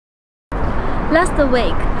Last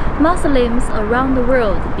week, Muslims around the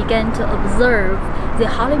world began to observe the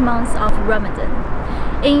holy month of Ramadan.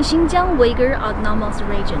 In Xinjiang Uyghur Autonomous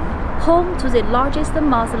Region, home to the largest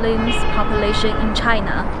Muslim population in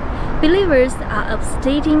China, believers are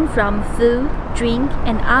abstaining from food, drink,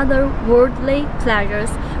 and other worldly pleasures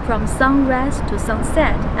from sunrise to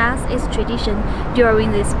sunset as is tradition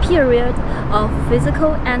during this period of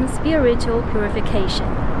physical and spiritual purification.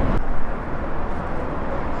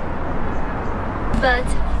 But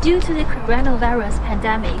due to the coronavirus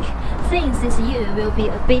pandemic, things this year will be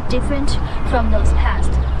a bit different from those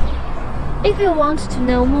past. If you want to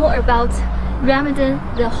know more about Ramadan,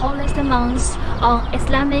 the holiest month on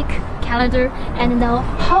Islamic calendar, and know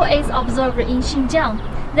how it's observed in Xinjiang,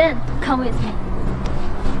 then come with me.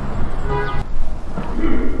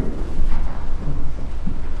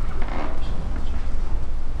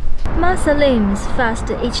 Muslims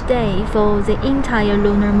fast each day for the entire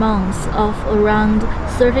lunar month of around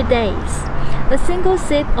 30 days. A single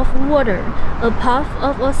sip of water, a puff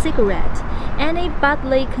of a cigarette, any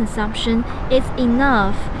bodily consumption is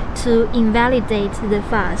enough to invalidate the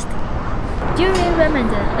fast. During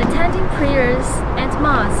Ramadan, attending prayers at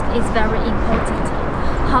mosque is very important.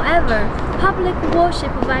 However, public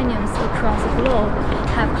worship venues across the globe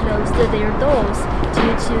have closed their doors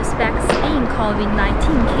due to spikes in COVID-19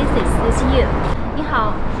 cases this year. 你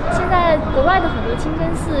好，现在国外的很多清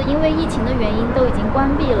真寺因为疫情的原因都已经关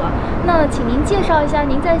闭了。那请您介绍一下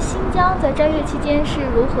您在新疆在斋月期间是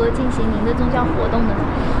如何进行您的宗教活动的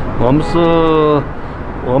呢？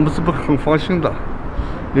我们是不很放心的，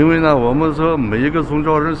因为呢，我们说每一个宗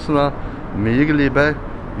教人士呢，每一个礼拜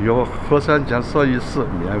有核酸检测一次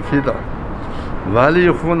免费的。完了以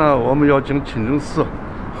后呢，我们要进清真寺，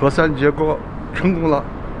核酸结果成功了，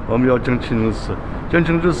我们要进清真寺。进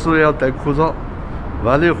清真寺要戴口罩。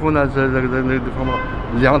完了以后呢，在那个地方嘛，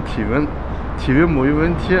量体温，体温没有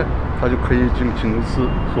问题，他就可以进清真寺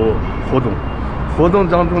做活动。活动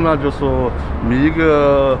当中呢，就说每一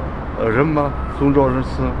个人嘛，宗教人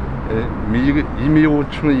士，每一个1.5米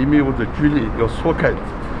乘1.5米的距离要缩开，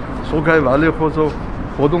缩开完了以后就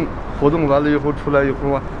活动完了以后出来以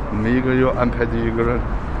后啊，每一个要安排的一个人，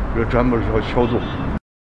要专门要消毒。